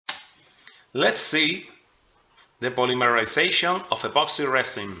Let's see the polymerization of epoxy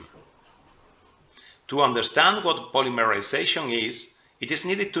resin. To understand what polymerization is, it is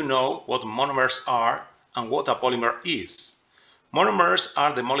needed to know what monomers are and what a polymer is. Monomers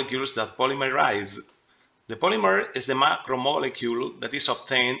are the molecules that polymerize. The polymer is the macromolecule that is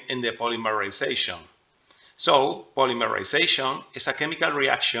obtained in the polymerization. So, polymerization is a chemical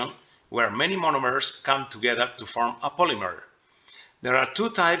reaction where many monomers come together to form a polymer. There are two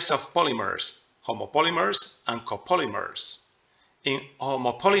types of polymers, homopolymers and copolymers. In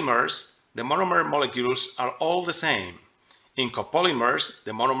homopolymers, the monomer molecules are all the same. In copolymers,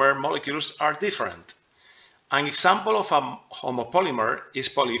 the monomer molecules are different. An example of a homopolymer is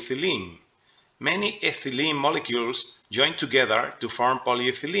polyethylene. Many ethylene molecules join together to form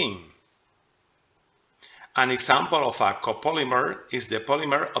polyethylene. An example of a copolymer is the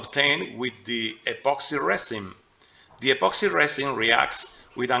polymer obtained with the epoxy resin. The epoxy resin reacts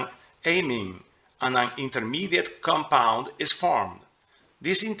with an amine and an intermediate compound is formed.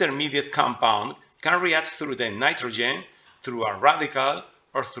 This intermediate compound can react through the nitrogen, through a radical,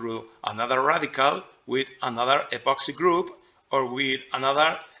 or through another radical with another epoxy group, or with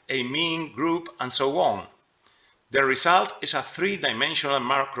another amine group, and so on. The result is a three-dimensional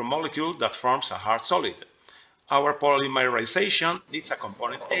macromolecule that forms a hard solid. Our polymerization needs a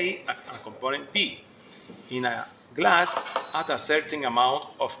component A and a component B. In a glass, add a certain amount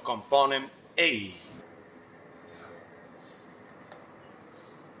of component A.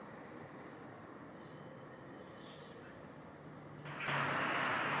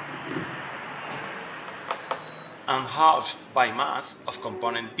 And half by mass of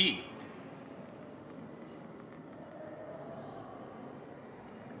component B.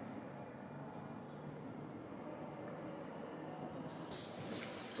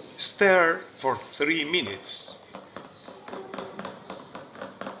 Stir for 3 minutes.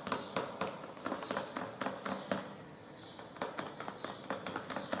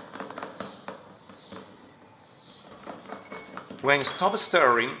 When stop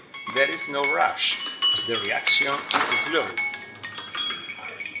stirring, there is no rush, as the reaction is slow.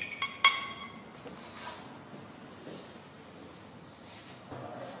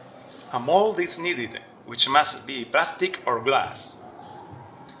 A mold is needed, which must be plastic or glass.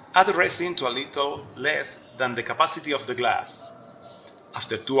 Add resin to a little less than the capacity of the glass.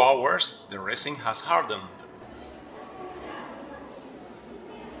 After 2 hours, the resin has hardened.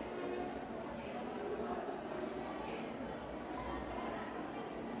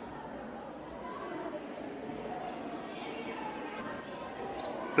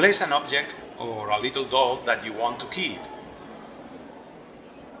 Place an object or a little doll that you want to keep.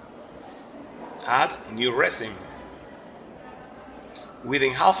 Add new resin.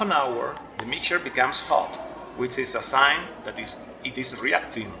 Within half an hour, the mixture becomes hot, which is a sign that it is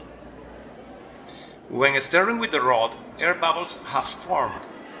reacting. When stirring with the rod, air bubbles have formed.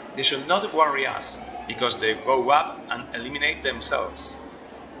 They should not worry us, because they go up and eliminate themselves.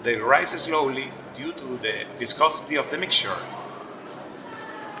 They rise slowly due to the viscosity of the mixture.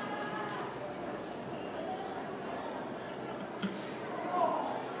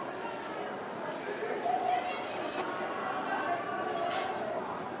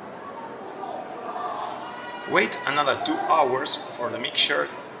 Wait another 2 hours for the mixture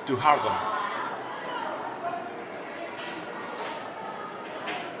to harden.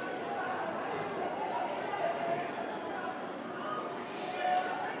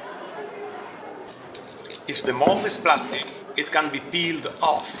 If the mold is plastic, it can be peeled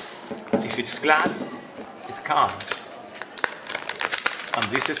off. If it's glass, it can't.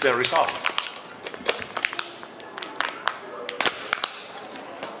 And this is the result.